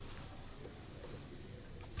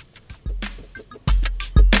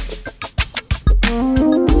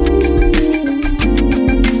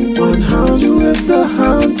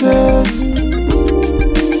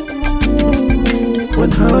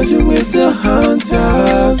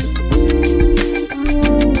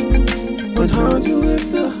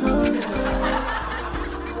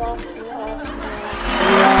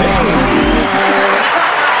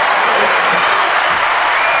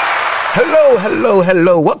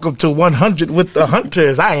hello. Welcome to 100 with the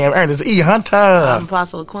Hunters. I am Ernest E. Hunter. I'm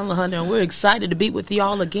Apostle Quinlan Hunter, and we're excited to be with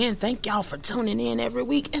y'all again. Thank y'all for tuning in every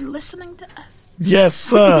week and listening to us. Yes,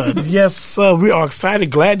 sir. Yes, sir. We are excited.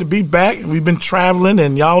 Glad to be back. We've been traveling,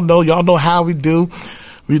 and y'all know how we do.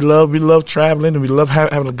 We love traveling, and we love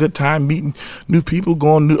having a good time, meeting new people,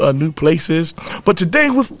 going new places. But today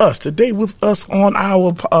with us on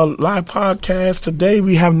our live podcast, today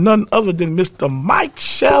we have none other than Mr. Mike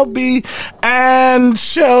Shelby and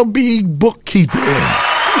Shelby Bookkeeping.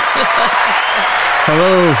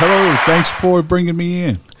 Hello. Thanks for bringing me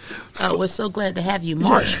in. We're so glad to have you.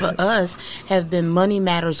 March for us have been Money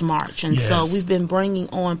Matters March. And so we've been bringing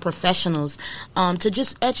on professionals to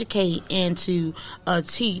just educate and to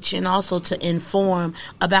teach and also to inform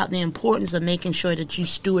about the importance of making sure that you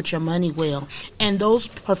steward your money well. And those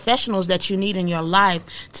professionals that you need in your life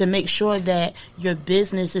to make sure that your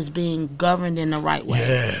business is being governed in the right way.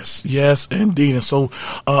 Yes, indeed. And so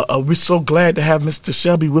we're so glad to have Mr.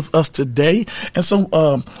 Shelby with us today. And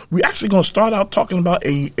so we're actually going to start out talking about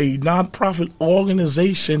a nonprofit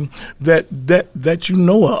organization that you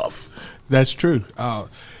know of. That's true.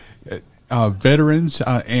 Veterans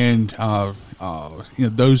and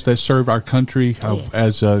those that serve our country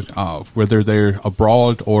as whether they're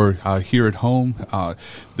abroad or here at home,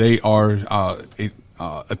 they are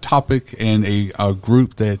a topic and a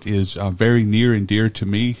group that is very near and dear to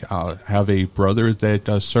me. Have a brother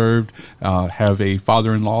that served, have a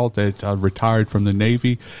father-in-law that retired from the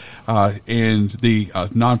Navy, and the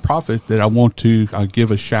nonprofit that I want to give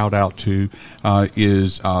a shout out to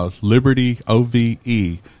is Liberty OVE.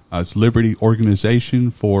 It's Liberty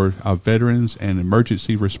Organization for Veterans and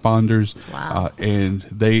Emergency Responders. Wow. And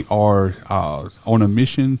they are on a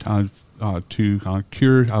mission to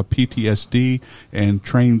cure PTSD and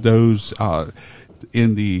train those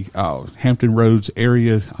in the Hampton Roads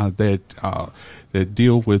area that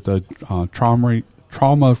deal with a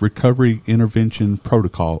trauma recovery intervention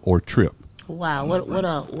protocol, or TRIP. Wow,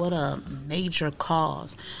 what a major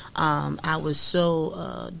cause. I was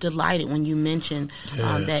so delighted when you mentioned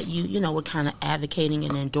that you were kind of advocating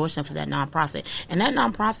and endorsing for that nonprofit. And that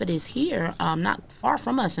nonprofit is here, not far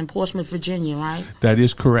from us in Portsmouth, Virginia, right? That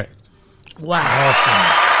is correct. Wow.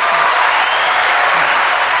 Awesome.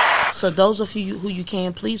 So those of you who you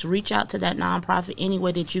can, please reach out to that nonprofit any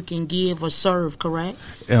way that you can give or serve, correct?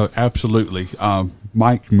 Absolutely.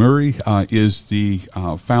 Mike Murray is the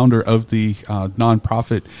founder of the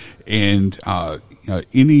nonprofit, and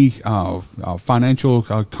any financial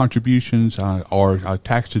contributions are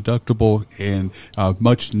tax deductible and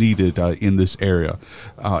much needed in this area.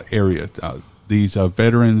 These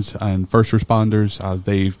veterans and first responders,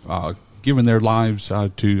 they've given their lives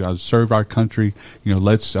to serve our country.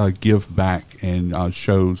 Let's give back and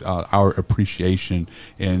show our appreciation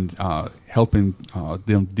and helping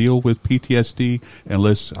them deal with PTSD, and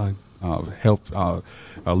let's help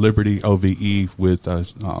Liberty OVE with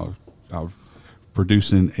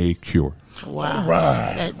producing a cure. Wow.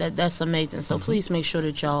 Right. That's amazing. So please make sure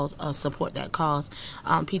that y'all support that cause.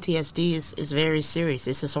 PTSD is very serious.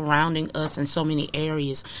 It's surrounding us in so many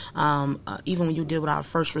areas. Even when you deal with our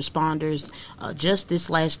first responders, just this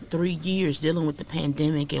last 3 years dealing with the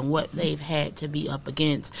pandemic and what they've had to be up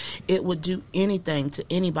against, it would do anything to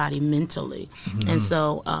anybody mentally. Mm-hmm. And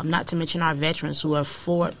so not to mention our veterans who are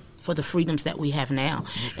for the freedoms that we have now.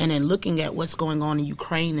 And in looking at what's going on in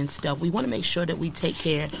Ukraine and stuff, we want to make sure that we take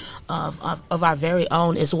care of our very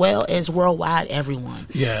own as well as worldwide everyone.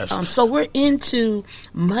 Yes. So we're into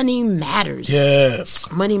Money Matters.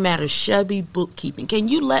 Yes. Money Matters, Shelby Bookkeeping. Can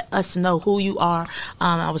you let us know who you are?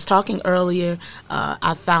 I was talking earlier.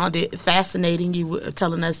 I found it fascinating. You were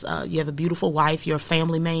telling us you have a beautiful wife, you're a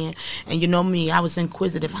family man. And you know me, I was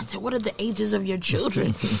inquisitive. I said, what are the ages of your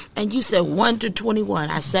children? And you said 1 to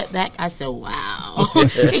 21. I sat back, I said, wow.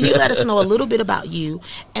 Can you let us know a little bit about you,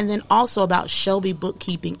 and then also about Shelby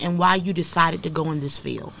Bookkeeping and why you decided to go in this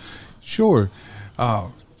field? Sure.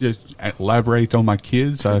 Just elaborate on my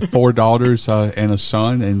kids. 4 daughters and a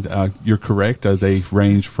son, and you're correct. They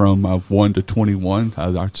range from 1 to 21.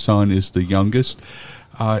 Our son is the youngest.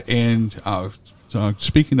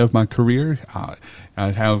 Speaking of my career,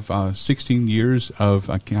 I have 16 years of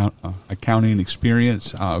accounting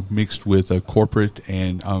experience mixed with corporate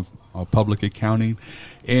and public accounting.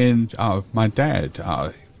 And my dad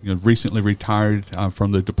recently retired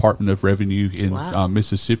from the Department of Revenue in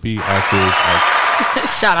Mississippi after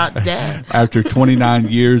shout out Dad. After 29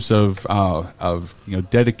 years of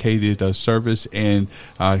dedicated service, and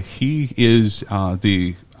he is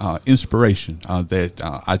the inspiration that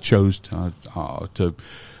I chose to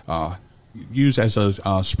use as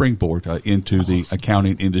a springboard into the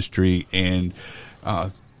accounting industry. And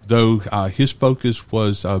Though his focus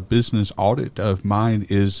was business audit, mine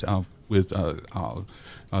is with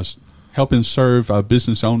helping serve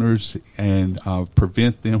business owners and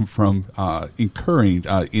prevent them from incurring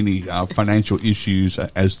any financial issues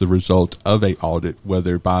as the result of a audit,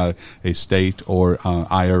 whether by a state or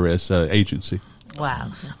IRS agency.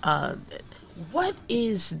 Wow. What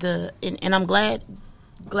is and I'm glad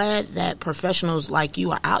that professionals like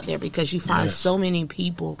you are out there, because you find so many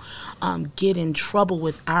people get in trouble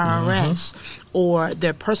with IRS or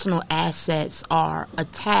their personal assets are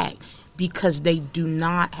attacked because they do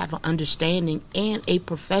not have an understanding and a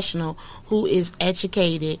professional who is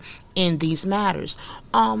educated in these matters.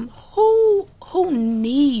 Who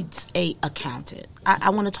needs a accountant?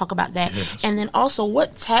 I want to talk about that. Yes. And then also,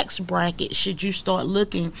 what tax bracket should you start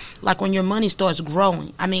looking like when your money starts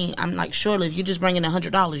growing? I mean, I'm like, surely if you just bring in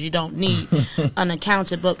 $100, you don't need an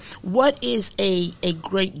accountant. But what is a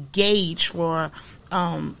great gauge for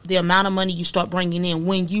the amount of money you start bringing in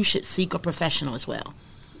when you should seek a professional as well?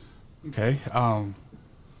 Okay.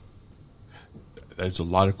 There's a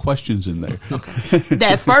lot of questions in there. Okay.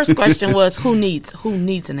 That first question was who needs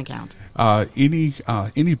an accountant?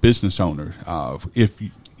 Any business owner.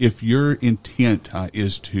 If your intent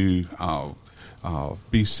is to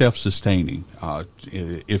be self-sustaining,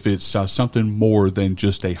 if it's something more than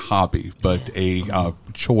just a hobby but a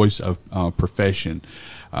choice of profession,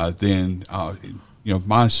 then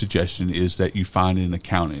my suggestion is that you find an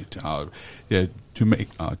accountant to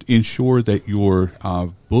ensure that your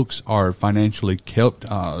books are financially kept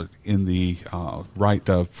in the right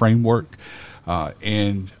framework,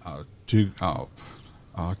 and to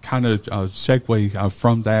kind of segue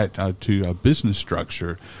from that to a business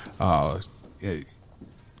structure.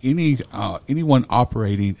 Anyone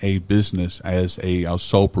operating a business as a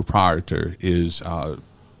sole proprietor is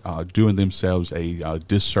doing themselves a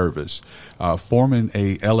disservice. Forming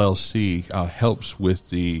a LLC helps with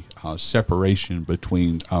the separation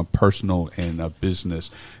between personal and business,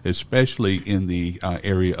 especially in the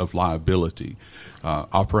area of liability.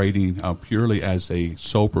 Operating purely as a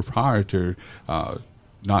sole proprietor,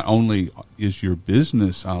 not only is your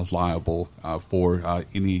business liable for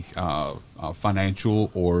any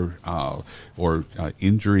financial or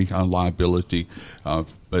injury liability,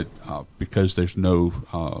 but because there's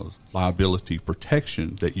no liability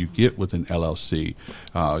protection that you get with an LLC,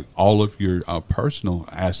 all of your personal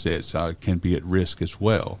assets can be at risk as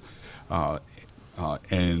well.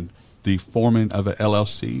 And the forming of an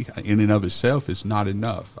LLC in and of itself is not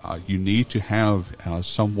enough. You need to have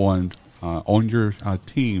someone on your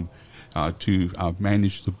team to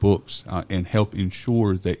manage the books and help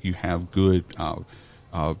ensure that you have good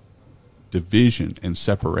division and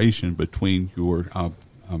separation between your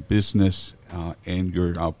business and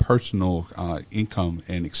your personal income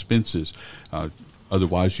and expenses.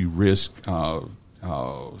 Otherwise, you risk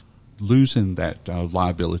losing that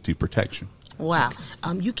liability protection. Wow.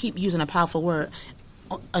 You keep using a powerful word.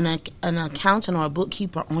 An accountant or a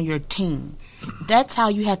bookkeeper on your team. That's how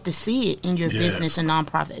you have to see it in your business and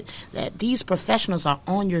nonprofit, that these professionals are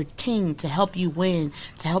on your team to help you win,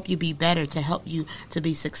 to help you be better, to help you to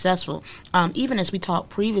be successful. Even as we talked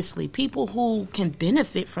previously, people who can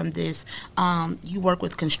benefit from this, you work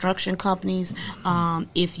with construction companies.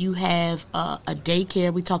 If you have a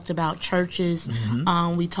daycare, we talked about churches.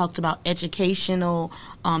 We talked about educational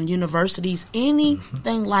universities,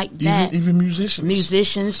 anything like that. Even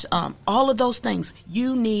musicians, all of those things.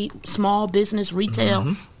 You need small business,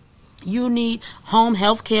 retail. You need home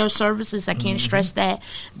health care services. I can't stress that.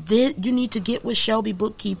 You need to get with Shelby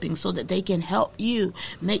Bookkeeping so that they can help you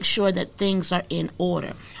make sure that things are in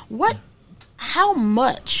order. How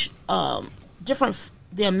much,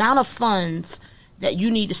 the amount of funds that you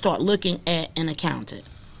need to start looking at an accountant?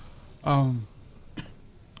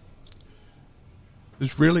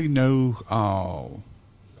 There's really no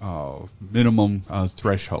minimum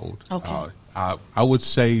threshold. Okay. I would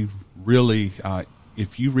say really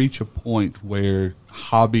if you reach a point where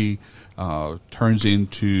hobby turns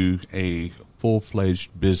into a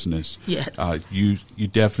full-fledged business, you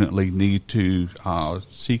definitely need to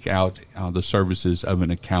seek out the services of an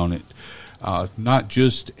accountant, not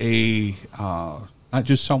just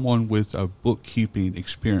someone with a bookkeeping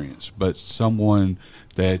experience, but someone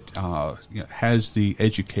that has the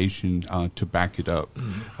education to back it up.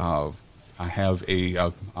 I have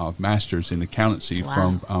a master's in accountancy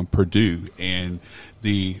from Purdue, and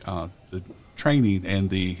the training and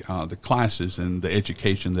the classes and the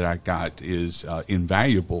education that I got is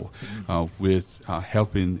invaluable with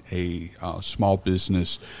helping a small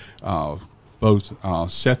business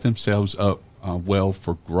both set themselves up well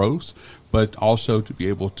for growth, but also to be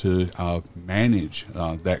able to manage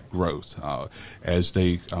that growth as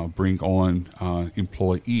they bring on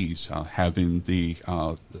employees, having the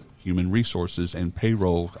human resources and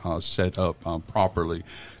payroll set up properly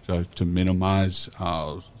to minimize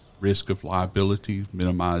risk of liability,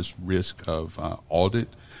 minimize risk of audit,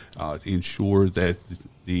 ensure that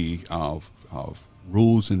the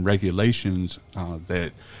rules and regulations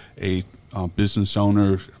that a business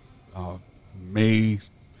owner may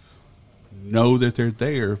know that they're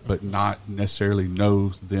there, but not necessarily know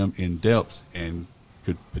them in depth, and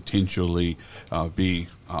could potentially be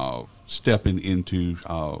stepping into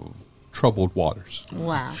troubled waters.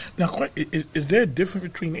 Wow. Now, is there a difference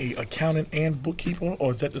between an accountant and bookkeeper,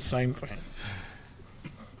 or is that the same thing?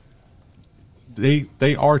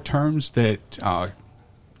 They are terms that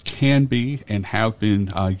can be and have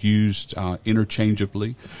been used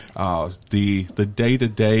interchangeably. The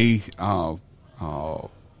day-to-day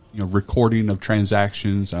recording of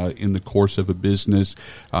transactions in the course of a business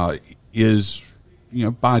is,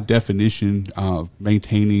 by definition,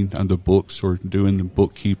 maintaining the books or doing the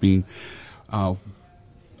bookkeeping.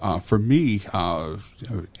 For me,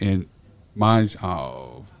 and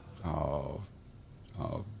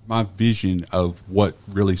my vision of what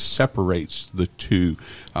really separates the two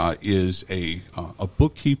is a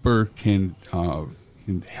bookkeeper can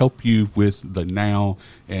help you with the now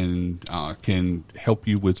and can help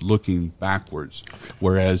you with looking backwards,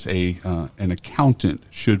 whereas an accountant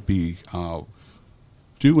should be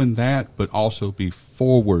doing that, but also be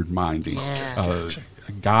forward-minding,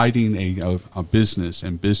 guiding a business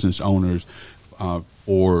and business owners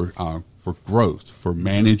for growth, for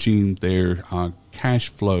managing their cash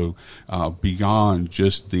flow beyond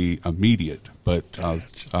just the immediate, but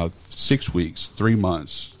 6 weeks, 3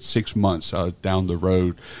 months, 6 months down the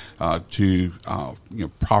road to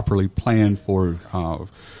properly plan for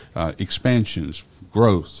expansions,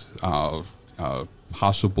 growth,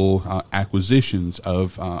 possible acquisitions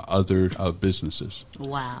of other businesses.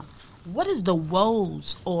 Wow. What is the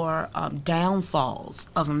woes or downfalls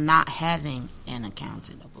of not having an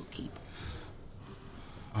accountant or bookkeeper?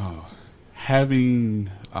 Having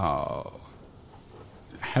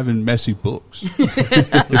messy books.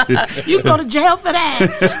 You go to jail for that.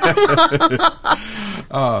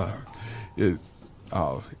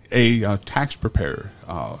 A tax preparer.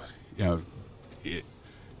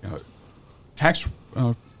 Tax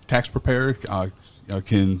preparer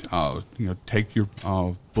can take your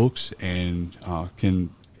books and can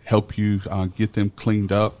help you get them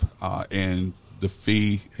cleaned up, and the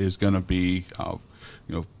fee is going to be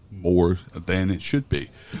more than it should be.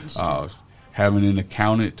 Having an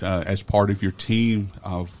accountant as part of your team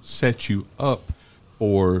sets you up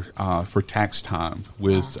for tax time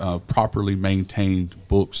with properly maintained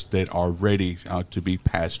books that are ready to be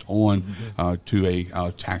passed on to a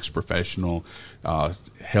tax professional.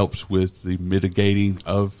 Helps with the mitigating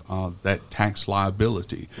of that tax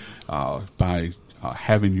liability by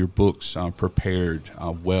having your books prepared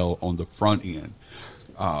well on the front end.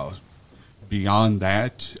 Beyond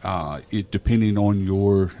that, depending on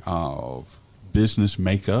your business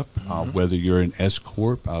makeup, whether you're an S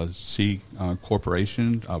corp, C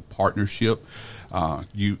corporation, a partnership,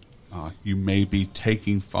 you may be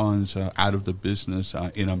taking funds out of the business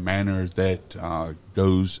in a manner that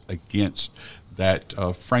goes against that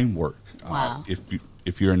framework. Wow.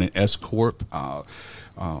 If you're in an S corp,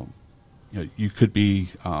 you could be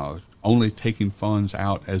only taking funds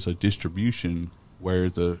out as a distribution, where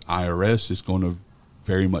the IRS is going to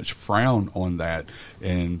very much frown on that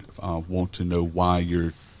and want to know why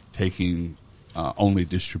you're taking only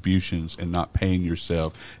distributions and not paying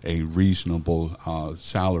yourself a reasonable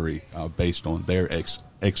salary based on their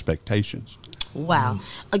expectations. Wow.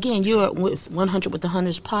 Again, you're with 100 with the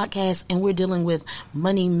Hunters podcast, and we're dealing with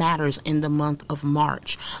money matters in the month of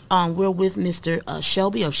March. We're with Mr.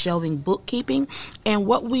 Shelby of Shelby Bookkeeping, and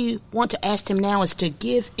what we want to ask him now is to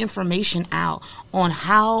give information out on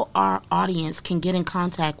how our audience can get in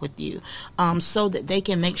contact with you so that they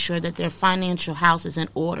can make sure that their financial house is in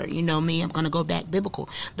order. You know me, I'm going to go back biblical.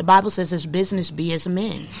 The Bible says, as business be as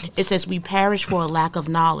men. It says we perish for a lack of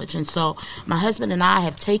knowledge. And so my husband and I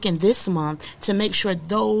have taken this month to make sure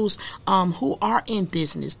those who are in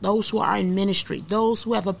business, those who are in ministry, those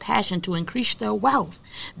who have a passion to increase their wealth,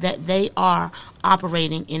 that they are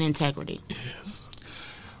operating in integrity. Yes.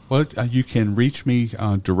 Well, you can reach me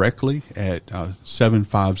directly at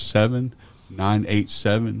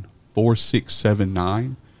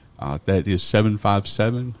 757-987-4679. That is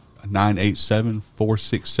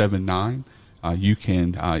 757-987-4679. you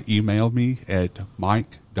can email me at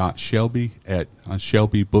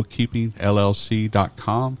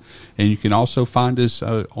mike.shelby@shelbybookkeepingllc.com, and you can also find us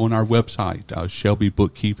on our website,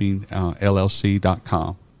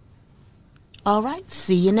 shelbybookkeepingllc.com. All right.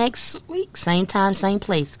 See you next week. Same time, same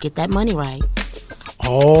place. Get that money right.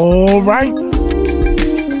 All right.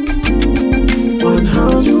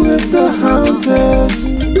 100 with the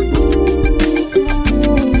Hunters.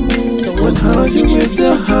 So 100 with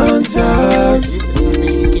the Hunters. This is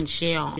something you can share on.